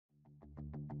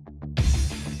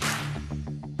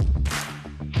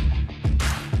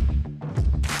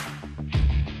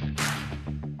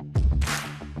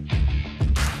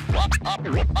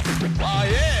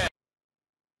Hey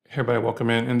everybody, welcome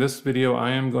in. In this video,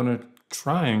 I am going to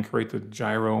try and create the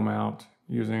gyro mount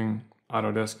using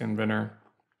Autodesk Inventor.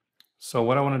 So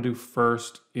what I want to do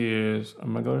first is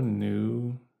I'm going to go to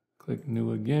New, click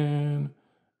New again.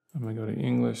 I'm going to go to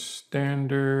English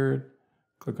Standard,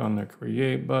 click on the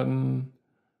Create button.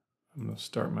 I'm going to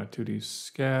start my 2D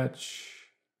sketch.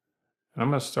 And I'm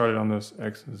going to start it on this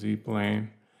X and Z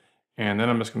plane. And then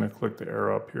I'm just going to click the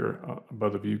arrow up here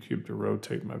above the view cube to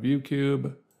rotate my view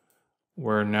cube,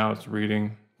 where now it's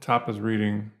reading, top is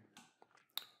reading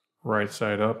right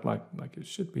side up like it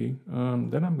should be.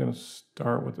 Then I'm going to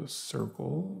start with a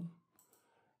circle.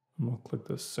 I'm going to click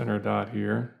the center dot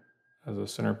here as a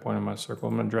center point of my circle.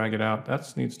 I'm going to drag it out.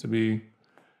 That needs to be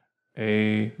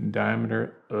a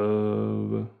diameter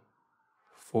of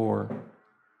 4.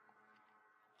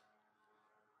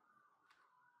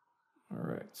 All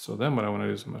right, so then what I want to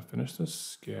do is I'm going to finish this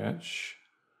sketch.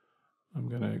 I'm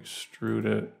going to extrude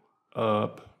it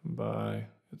up by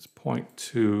its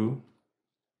 0.2.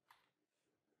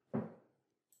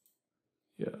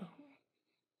 Yeah.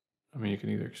 I mean, you can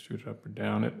either extrude it up or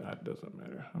down. That doesn't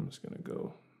matter. I'm just going to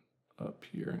go up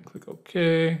here and click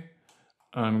OK.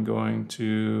 I'm going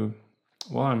to,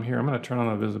 while I'm here, I'm going to turn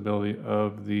on the visibility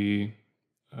of the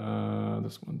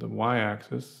this one, the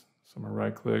y-axis. So I'm going to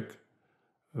right-click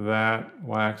that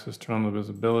y-axis, turn on the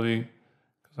visibility,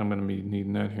 because I'm going to be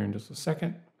needing that here in just a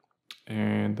second.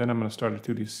 And then I'm going to start a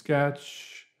 2D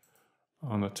sketch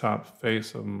on the top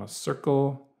face of my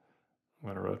circle.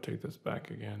 I'm going to rotate this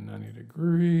back again 90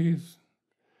 degrees.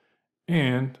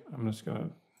 And I'm going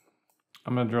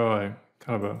to draw a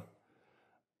kind of a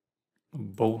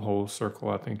bolt hole circle,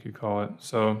 I think you call it.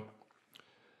 So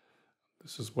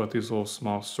this is what these little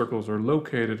small circles are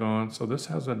located on. So this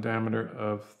has a diameter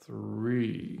of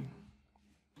 3.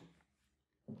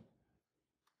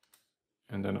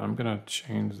 And then I'm going to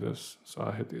change this. So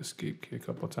I hit the escape key a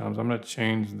couple of times. I'm going to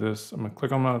change this. I'm going to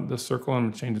click on this circle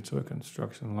and change it to a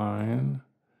construction line.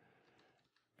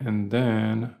 And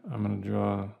then I'm going to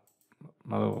draw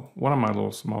one of my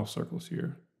little small circles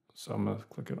here. So I'm going to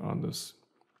click it on this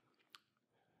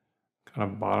kind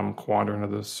of bottom quadrant of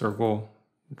this circle.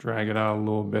 Drag it out a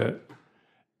little bit,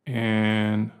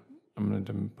 and I'm going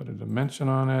to put a dimension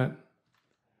on it.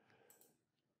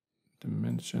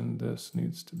 Dimension, this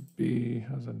needs to be,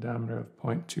 has a diameter of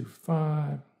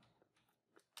 0.25.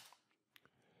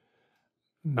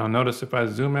 Now notice if I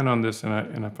zoom in on this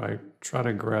and if I try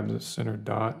to grab the center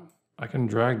dot, I can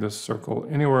drag this circle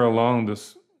anywhere along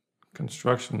this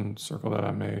construction circle that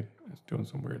I made. It's doing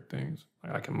some weird things.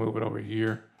 Like I can move it over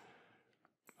here.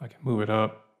 I can move it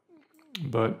up.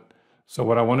 But so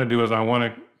what I want to do is I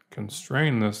want to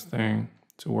constrain this thing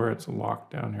to where it's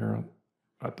locked down here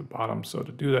at the bottom. So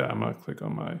to do that, I'm going to click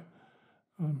on my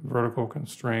vertical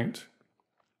constraint.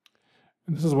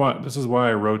 And this is why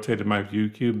I rotated my view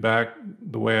cube back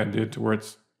the way I did to where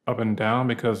it's up and down,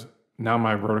 because now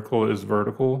my vertical is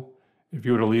vertical. If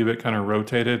you were to leave it kind of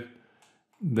rotated,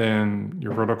 then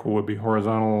your vertical would be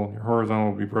horizontal, your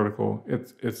horizontal would be vertical.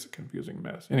 It's a confusing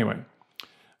mess. Anyway.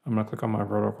 I'm going to click on my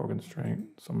vertical constraint.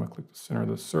 So I'm going to click the center of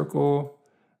the circle.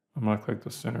 I'm going to click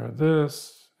the center of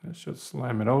this. And it should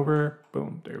slam it over.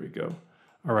 Boom, there we go.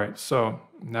 All right, so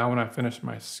now when I finish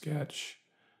my sketch,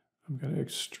 I'm going to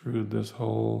extrude this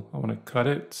hole. I want to cut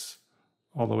it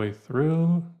all the way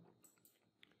through.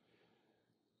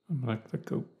 I'm going to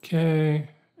click OK.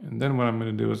 And then what I'm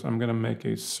going to do is I'm going to make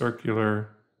a circular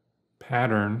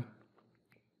pattern.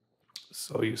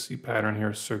 So you see pattern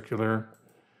here, circular.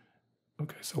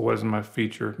 Okay, so what is my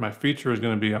feature? My feature is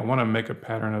going to be, I want to make a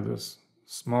pattern of this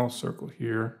small circle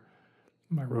here.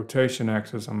 My rotation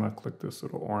axis, I'm going to click this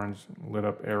little orange lit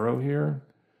up arrow here.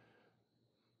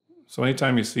 So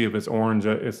anytime you see if it's orange,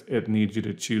 it needs you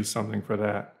to choose something for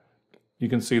that. You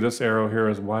can see this arrow here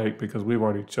is white because we've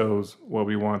already chose what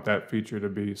we want that feature to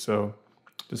be. So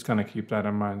just kind of keep that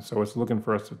in mind. So it's looking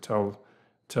for us to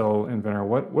tell Inventor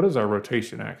what is our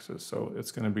rotation axis. So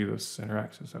it's going to be the center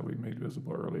axis that we made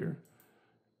visible earlier.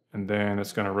 And then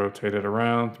it's going to rotate it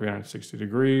around 360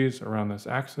 degrees around this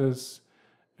axis.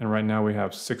 And right now we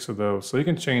have 6 of those. So you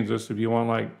can change this. If you want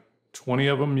like 20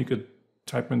 of them, you could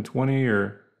type in 20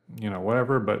 or,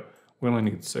 whatever, but we only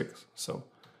need 6. So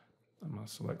I'm going to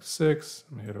select 6.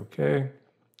 I'm going to hit OK.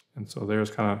 And so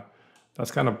that's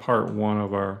kind of part 1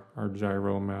 of our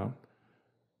gyro mount.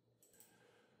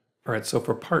 All right, so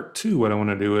for part 2, what I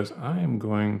want to do is I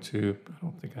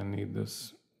don't think I need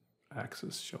this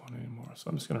axis showing anymore. So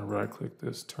I'm just going to right click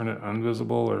this, turn it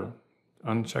invisible or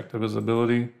uncheck the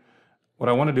visibility. What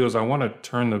I want to do is I want to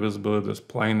turn the visibility of this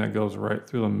plane that goes right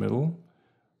through the middle,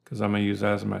 because I'm going to use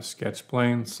that as my sketch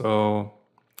plane. So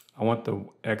I want the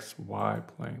XY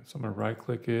plane. So I'm going to right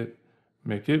click it,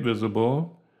 make it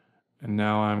visible. And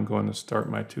now I'm going to start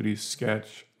my 2D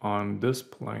sketch on this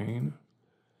plane.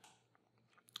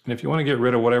 And if you want to get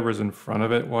rid of whatever's in front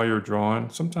of it while you're drawing,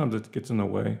 sometimes it gets in the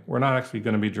way. We're not actually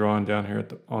going to be drawing down here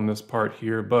on this part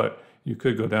here, but you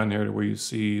could go down here to where you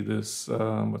see this,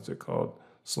 what's it called?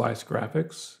 Slice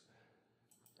graphics.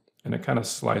 And it kind of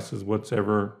slices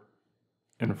whatever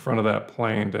in front of that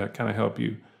plane to kind of help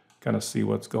you kind of see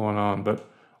what's going on. But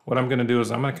what I'm going to do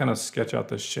is I'm going to kind of sketch out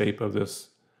the shape of this,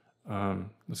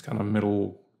 this kind of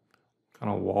middle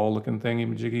kind of wall looking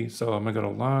thingy-majiggy. So I'm going to go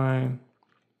to line.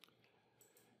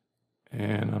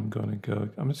 And I'm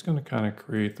just going to kind of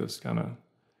create this kind of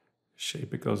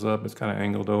shape. It goes up, it's kind of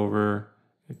angled over,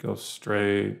 it goes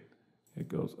straight, it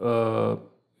goes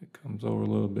up, it comes over a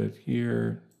little bit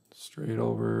here, straight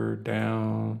over,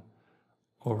 down,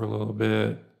 over a little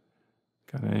bit,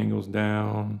 kind of angles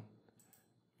down,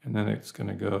 and then it's going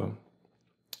to go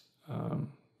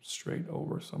straight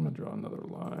over. So I'm going to draw another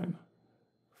line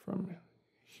from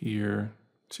here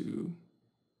to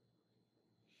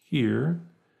here.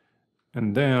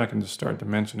 And then I can just start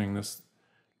dimensioning this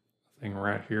thing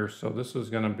right here. So this is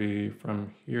going to be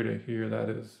from here to here. That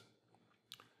is,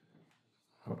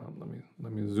 hold on,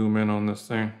 let me zoom in on this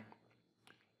thing.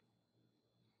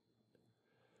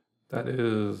 That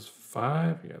is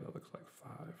 5. Yeah, that looks like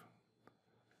 5.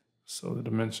 So the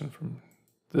dimension from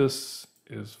this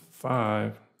is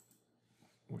 5,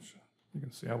 which you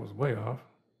can see I was way off.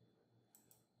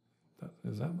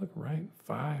 Does that look right?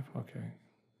 5? Okay.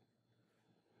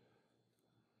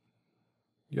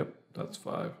 Yep, that's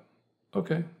 5.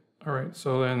 Okay, all right,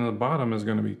 so then the bottom is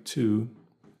going to be 2.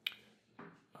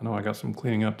 I know I got some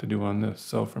cleaning up to do on this.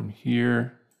 So from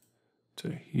here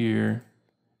to here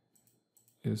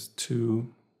is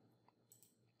 2.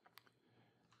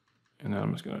 And then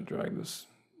I'm just going to drag this,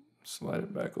 slide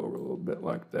it back over a little bit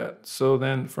like that. So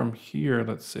then from here,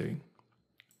 let's see,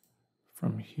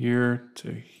 from here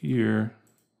to here,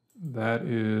 that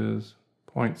is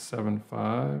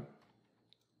 0.75.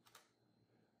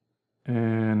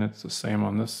 And it's the same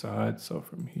on this side. So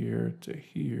from here to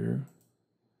here,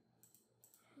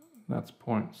 that's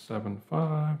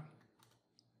 0.75.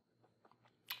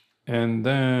 And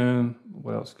then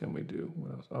what else can we do?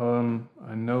 What else?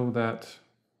 I know that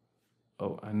the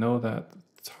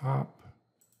top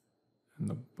and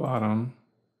the bottom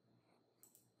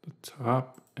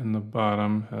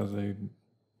has a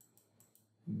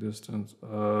distance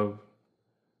of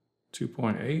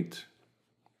 2.8.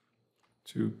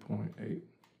 2.8.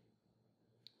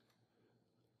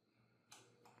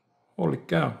 Holy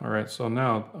cow. All right, so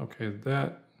now, okay,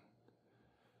 that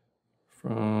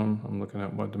I'm looking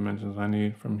at what dimensions I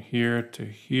need. From here to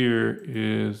here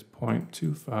is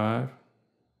 0.25.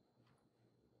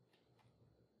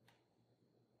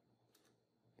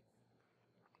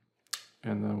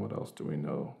 And then what else do we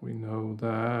know? We know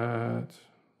that,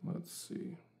 let's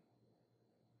see.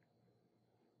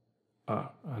 I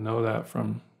know that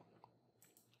from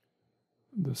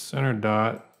the center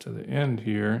dot to the end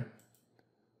here,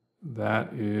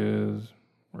 that is,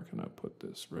 where can I put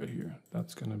this? Right here.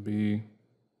 That's going to be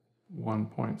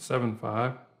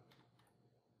 1.75.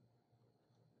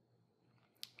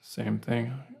 Same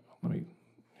thing. Let me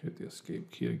hit the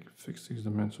escape key to fix these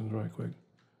dimensions right quick.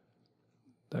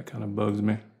 That kind of bugs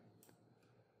me.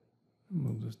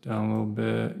 Move this down a little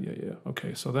bit. Yeah.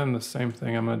 Okay, so then the same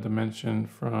thing, I'm going to dimension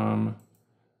from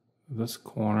this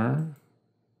corner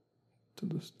to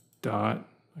this dot.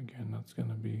 Again, that's going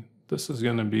to be, this is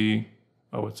going to be,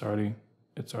 oh, it's already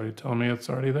telling me it's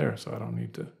already there, so I don't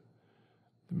need to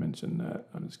dimension that.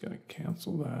 I'm just going to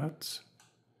cancel that.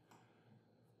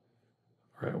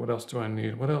 All right, what else do I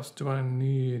need?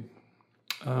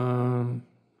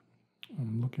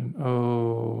 I'm looking,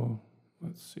 oh,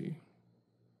 let's see.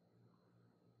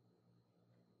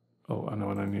 Oh, I know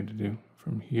what I need to do.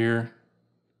 From here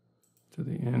to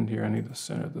the end here, I need to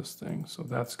center this thing. So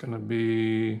that's going to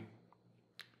be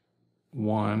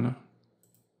 1.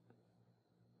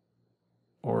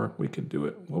 Or we could do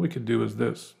it. What we could do is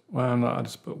this. Well, no, I'll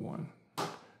just put 1. I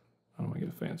don't want to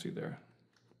get fancy there.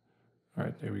 All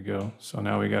right, there we go. So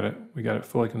now we got it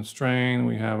fully constrained.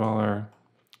 We have all our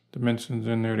dimensions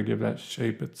in there to give that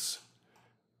shape its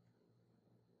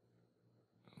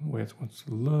the way it wants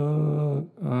to look.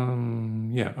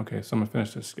 Yeah, okay, so I'm gonna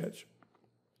finish this sketch.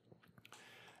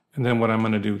 And then what I'm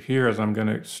gonna do here is I'm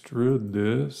gonna extrude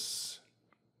this.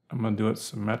 I'm gonna do it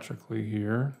symmetrically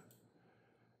here.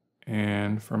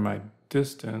 And for my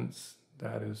distance,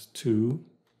 that is 2.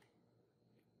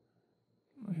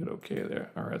 I hit okay there.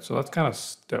 All right, so that's kind of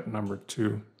step number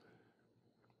 2.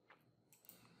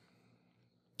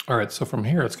 All right, so from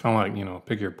here, it's kind of like, you know,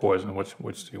 pick your poison. Which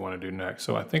do you want to do next?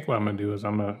 So I think what I'm gonna do is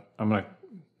I'm gonna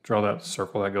draw that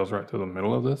circle that goes right through the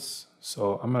middle of this.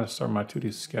 So I'm gonna start my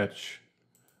 2D sketch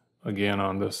again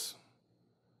on this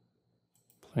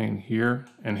plane here.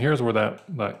 And here's where that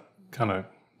kind of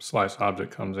slice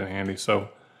object comes in handy. So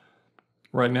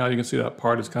right now you can see that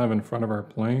part is kind of in front of our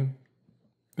plane.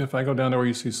 If I go down to where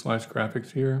you see slice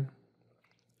graphics here,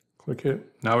 click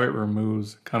it. Now it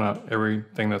removes kind of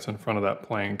everything that's in front of that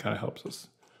plane, kind of helps us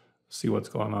see what's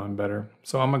going on better.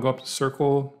 So I'm gonna go up to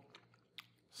circle,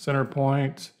 center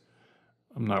point.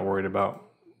 I'm not worried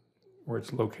about where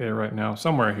it's located right now,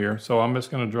 somewhere here. So I'm just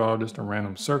gonna draw just a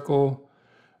random circle.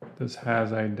 This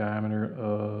has a diameter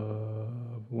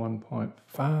of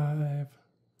 1.5.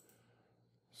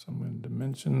 So I'm gonna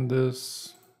dimension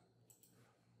this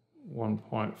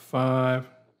 1.5.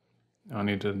 I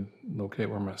need to locate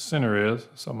where my center is.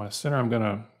 So my center, I'm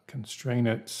gonna constrain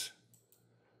it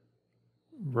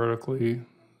vertically.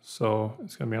 So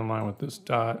it's gonna be in line with this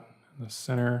dot in the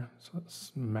center. So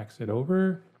let's max it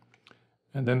over.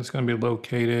 And then it's gonna be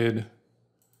located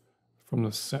from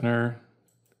the center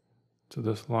to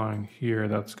this line here.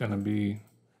 That's gonna be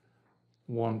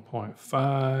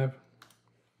 1.5.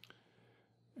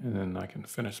 And then I can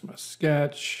finish my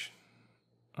sketch.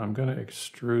 I'm gonna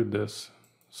extrude this.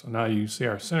 So now you see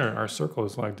our center, our circle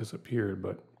is like disappeared,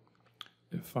 but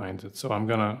it finds it. So I'm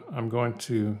going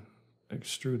to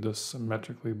extrude this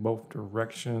symmetrically both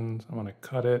directions. I'm gonna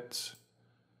cut it,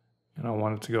 and I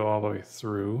want it to go all the way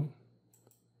through.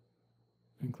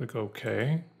 And click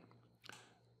OK.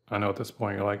 I know at this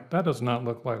point you're like, that does not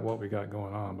look like what we got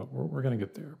going on, but we're gonna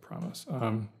get there, I promise.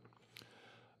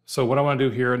 So what I wanna do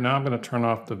here, now I'm gonna turn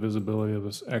off the visibility of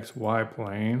this XY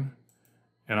plane.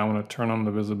 And I want to turn on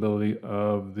the visibility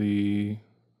of the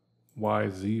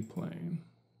YZ plane.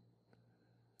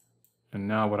 And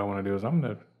now what I want to do is I'm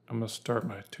gonna start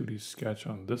my 2D sketch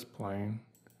on this plane.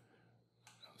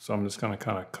 So I'm just gonna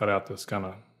kind of cut out this kind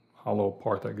of hollow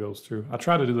part that goes through. I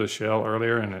tried to do the shell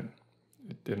earlier and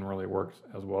it didn't really work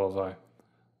as well as I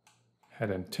had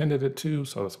intended it to,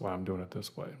 so that's why I'm doing it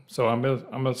this way. So again,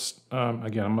 I'm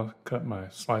gonna cut my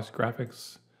slice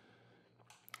graphics.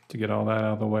 To get all that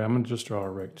out of the way, I'm gonna just draw a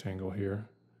rectangle here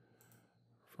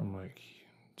from like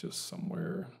just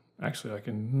somewhere. Actually, I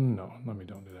can, no, don't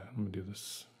do that. I'm gonna do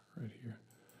this right here.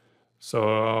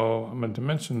 So I'm gonna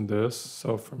dimension this.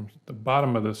 So from the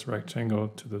bottom of this rectangle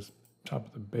to the top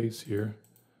of the base here,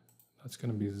 that's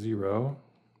gonna be 0.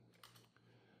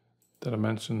 The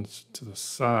dimensions to the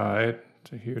side,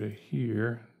 to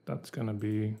here, that's gonna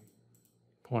be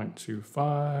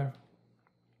 0.25.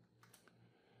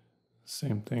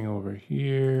 Same thing over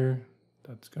here.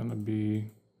 That's gonna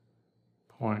be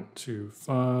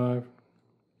 0.25.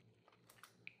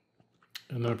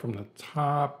 And then from the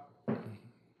top,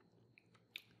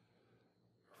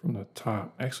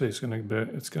 actually it's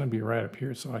gonna be right up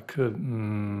here. So I could,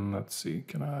 let's see,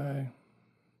 can I?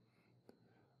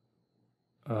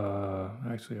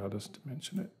 Actually, I'll just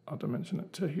dimension it. I'll dimension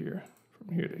it to here.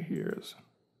 From here to here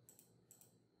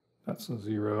that's a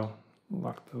 0.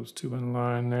 Lock those two in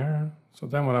line there. So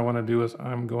then what I want to do is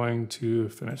I'm going to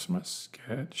finish my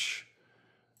sketch.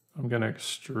 I'm going to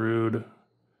extrude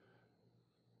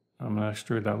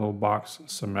that little box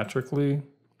symmetrically.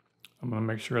 I'm going to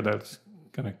make sure that's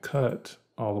going to cut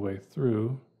all the way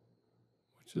through,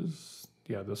 which is,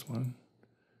 yeah, this one.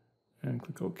 And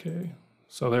click OK.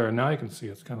 So there, now you can see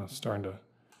it's kind of starting to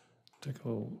take a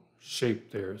little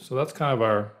shape there. So that's kind of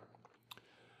our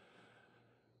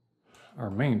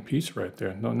main piece right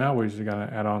there. Now we just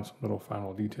gotta add on some little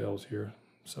final details here.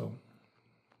 So,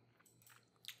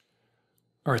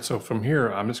 all right, so from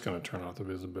here, I'm just gonna turn off the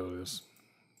visibility of this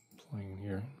plane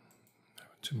here.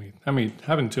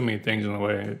 Having too many things in the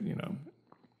way, you know,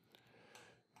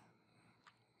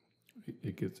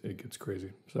 it gets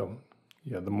crazy. So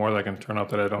yeah, the more that I can turn off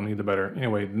that I don't need, the better.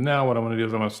 Anyway, now what I wanna do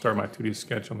is I'm gonna start my 2D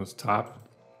sketch on this top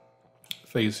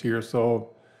face here.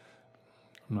 So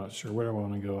I'm not sure where I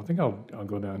want to go. I think I'll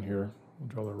go down here. I'll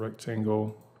draw the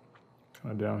rectangle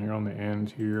kind of down here on the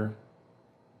end here.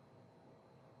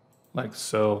 Like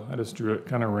so. I just drew it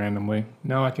kind of randomly.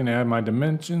 Now I can add my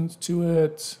dimensions to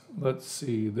it. Let's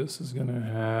see. This is going to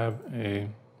have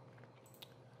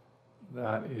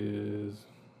that is,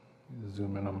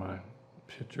 zoom in on my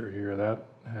picture here. That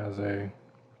has a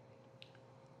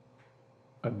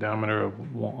diameter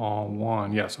of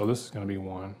 1. Yeah, so this is going to be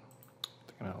 1.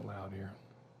 Thinking out loud here.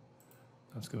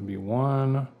 That's going to be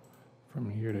 1. From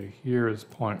here to here is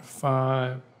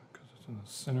 0.5 because it's in the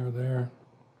center there.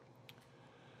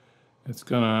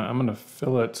 I'm going to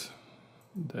fillet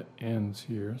the ends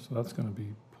here. So that's going to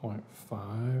be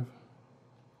 0.5.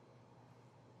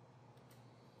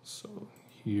 So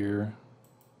here,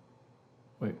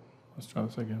 wait, let's try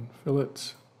this again.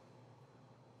 Fillet,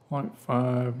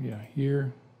 0.5, yeah,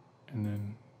 here, and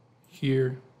then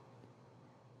here.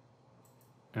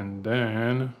 And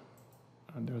then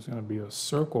there's gonna be a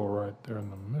circle right there in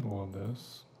the middle of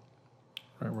this,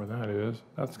 right where that is.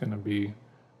 That's gonna be,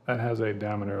 that has a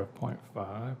diameter of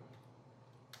 0.5.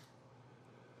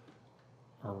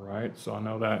 All right, so I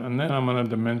know that. And then I'm gonna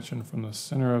dimension from the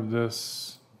center of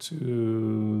this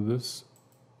to this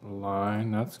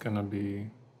line. That's gonna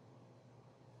be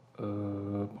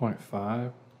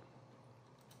 0.5.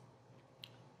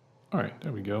 All right,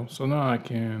 there we go. So now I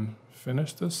can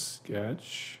finish the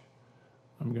sketch.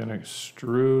 I'm gonna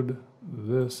extrude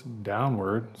this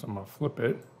downward, so I'm gonna flip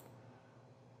it.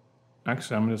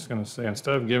 Actually, I'm just gonna say,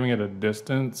 instead of giving it a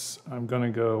distance, I'm gonna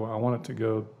go, I want it to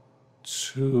go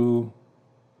to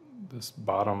this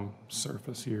bottom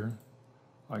surface here,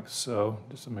 like so,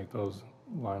 just to make those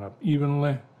line up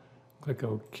evenly. Click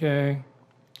OK.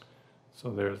 So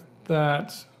there's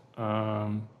that.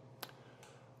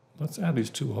 Let's add these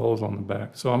two holes on the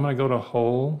back. So I'm gonna go to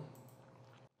hole.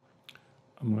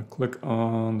 I'm gonna click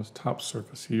on this top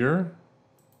surface here.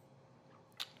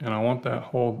 And I want that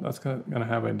hole, that's gonna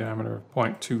have a diameter of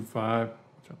 0.25,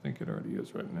 which I think it already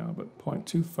is right now, but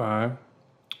 0.25.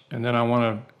 And then I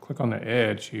wanna click on the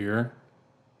edge here,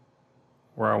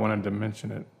 where I wanna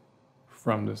dimension it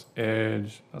from this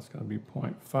edge. That's gonna be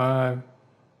 0.5.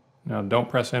 Now don't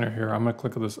press enter here. I'm gonna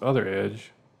click on this other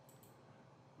edge.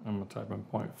 I'm gonna type in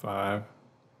 0.5.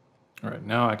 All right,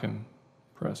 now I can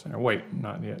press enter. Wait,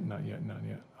 not yet, not yet, not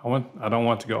yet. I don't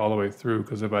want to go all the way through,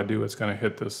 because if I do, it's gonna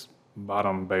hit this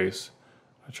bottom base.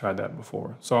 I tried that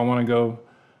before. So I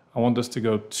want this to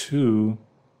go to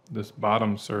this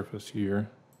bottom surface here.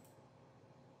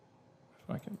 If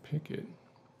I can pick it.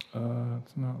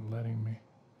 It's not letting me.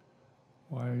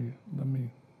 Why? Let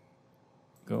me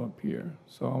go up here.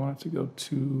 So I want it to go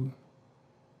to.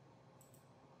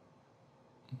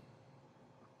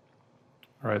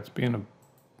 All right, it's being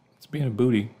a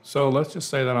booty. So let's just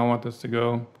say that I want this to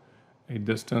go a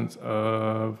distance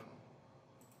of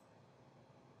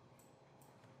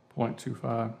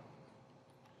 0.25.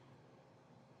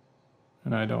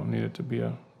 And I don't need it to be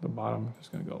the bottom. I'm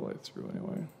just gonna go right through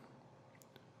anyway.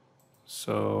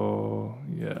 So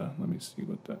yeah, let me see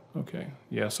what that, okay.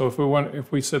 Yeah, so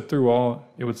if we sit through all,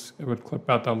 it would clip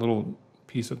out that little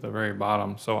piece at the very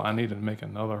bottom. So I need to make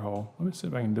another hole. Let me see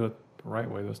if I can do it the right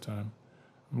way this time.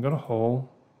 I'm gonna hole.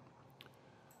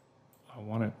 I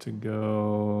want it to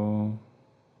go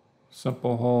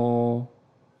simple hole.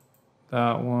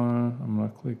 That one, I'm gonna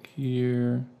click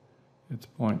here. It's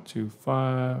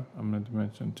 0.25. I'm gonna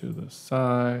dimension to the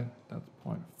side. That's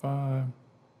 0.5.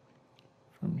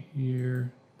 From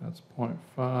here, that's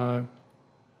 0.5.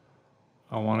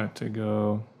 I want it to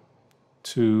go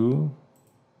to,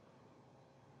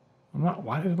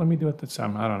 why did it let me do it this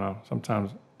time? I don't know.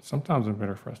 Sometimes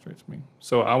Inventor frustrates me.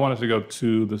 So I want it to go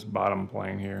to this bottom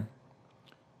plane here.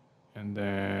 And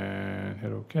then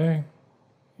hit OK.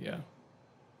 Yeah.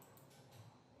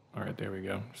 All right, there we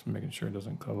go. Just making sure it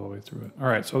doesn't cut all the way through it. All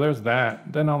right, so there's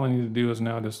that. Then all I need to do is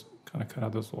now just kind of cut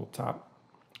out this little top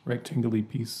rectangular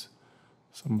piece.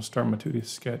 So I'm gonna start my 2D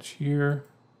sketch here.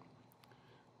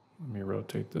 Let me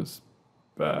rotate this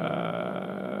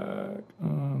back.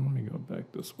 Let me go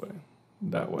back this way,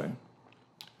 that way.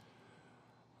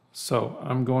 So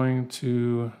I'm going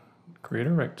to create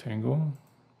a rectangle.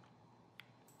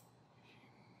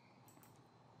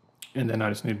 And then I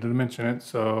just need to dimension it.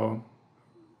 So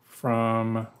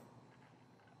from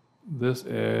this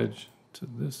edge to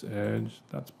this edge,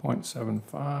 that's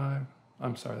 0.75.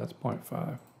 I'm sorry, that's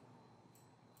 0.5.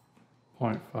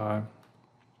 0.5.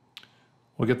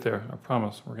 We'll get there, I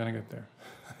promise, we're gonna get there.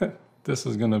 This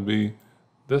is gonna be,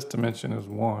 this dimension is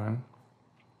 1.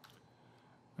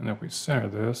 And if we center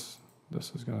this,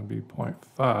 this is gonna be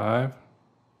 0.5.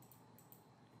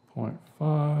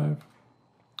 0.5.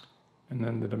 And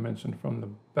then the dimension from the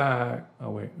back,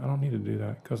 oh wait, I don't need to do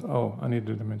that, because, oh, I need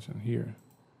the dimension here.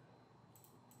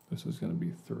 This is gonna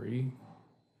be 3.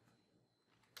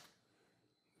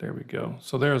 There we go.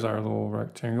 So there's our little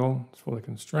rectangle. It's fully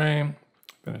constrained.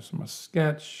 Finish my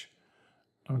sketch.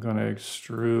 I'm gonna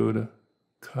extrude,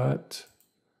 cut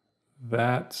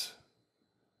that.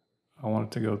 I want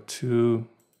it to go to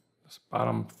this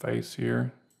bottom face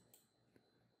here.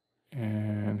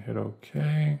 And hit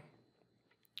OK.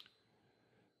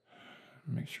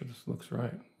 Make sure this looks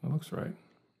right. It looks right.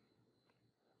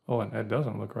 Oh, and that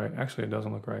doesn't look right. Actually, it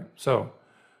doesn't look right. So,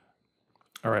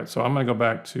 all right, so I'm gonna go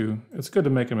back to, it's good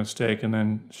to make a mistake and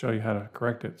then show you how to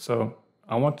correct it. So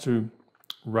I want to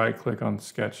right click on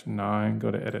sketch 9,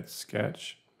 go to edit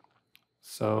sketch.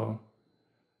 So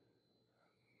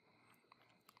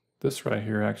this right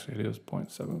here, actually it is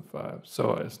 0.75.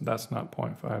 So that's not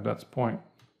 0.5, that's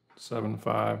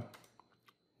 0.75.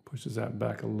 Pushes that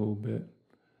back a little bit.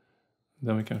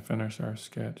 Then we can finish our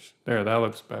sketch. There, that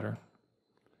looks better.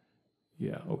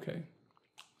 Yeah, okay.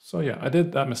 So yeah, I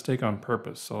did that mistake on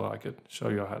purpose so I could show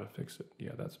you how to fix it.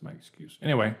 Yeah, that's my excuse.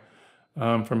 Anyway,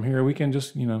 from here we can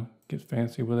just, get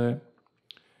fancy with it.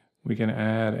 We can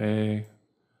add a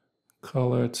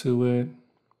color to it.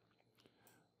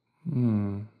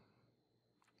 I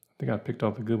think I picked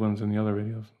out the good ones in the other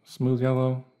videos. Smooth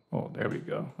yellow. Oh, there we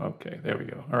go. Okay, there we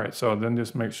go. All right, so then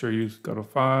just make sure you go to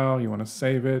File. You want to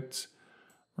save it.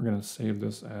 We're going to save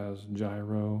this as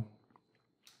Gyro.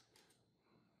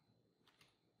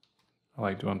 I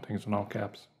like doing things in all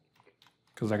caps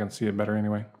because I can see it better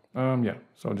anyway. Yeah,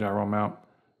 so Gyro mount,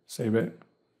 save it.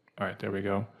 All right, there we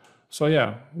go. So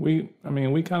yeah, we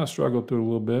kind of struggled through a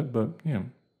little bit, but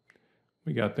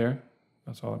we got there.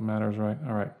 That's all that matters, right?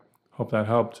 All right, hope that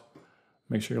helped.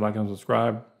 Make sure you like and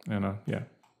subscribe, and yeah,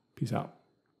 peace out.